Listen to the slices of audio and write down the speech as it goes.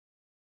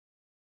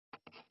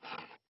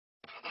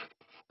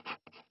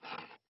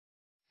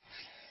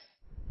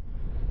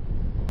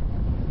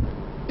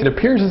It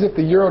appears as if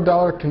the euro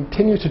dollar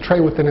continues to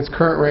trade within its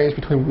current range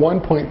between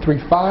 1.35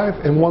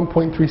 and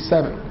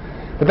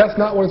 1.37. But that's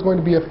not what is going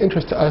to be of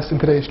interest to us in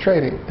today's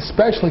trading,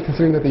 especially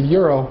considering that the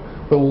euro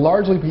will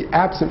largely be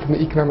absent from the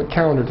economic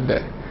calendar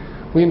today.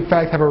 We in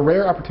fact have a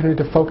rare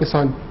opportunity to focus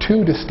on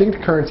two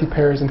distinct currency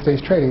pairs in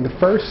today's trading. The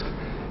first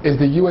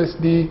is the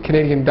USD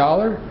Canadian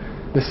dollar.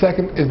 The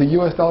second is the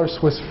US dollar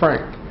Swiss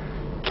franc.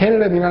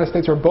 Canada and the United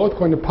States are both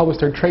going to publish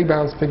their trade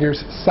balance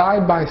figures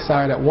side by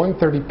side at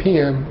 1:30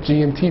 p.m.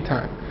 GMT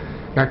time.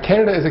 Now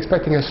Canada is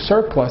expecting a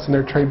surplus in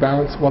their trade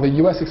balance while the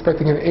US is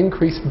expecting an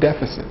increased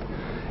deficit.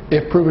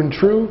 If proven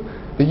true,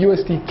 the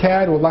USD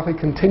CAD will likely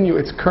continue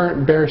its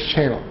current bearish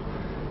channel.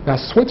 Now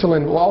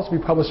Switzerland will also be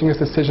publishing its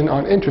decision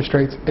on interest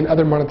rates and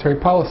other monetary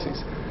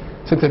policies.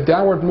 Since a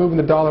downward move in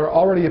the dollar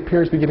already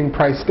appears to be getting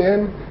priced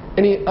in,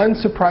 any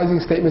unsurprising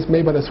statements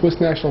made by the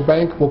Swiss National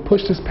Bank will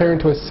push this pair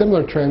into a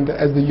similar trend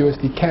as the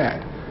USD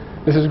CAD.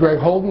 This is Greg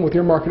Holden with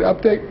your market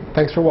update.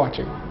 Thanks for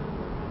watching.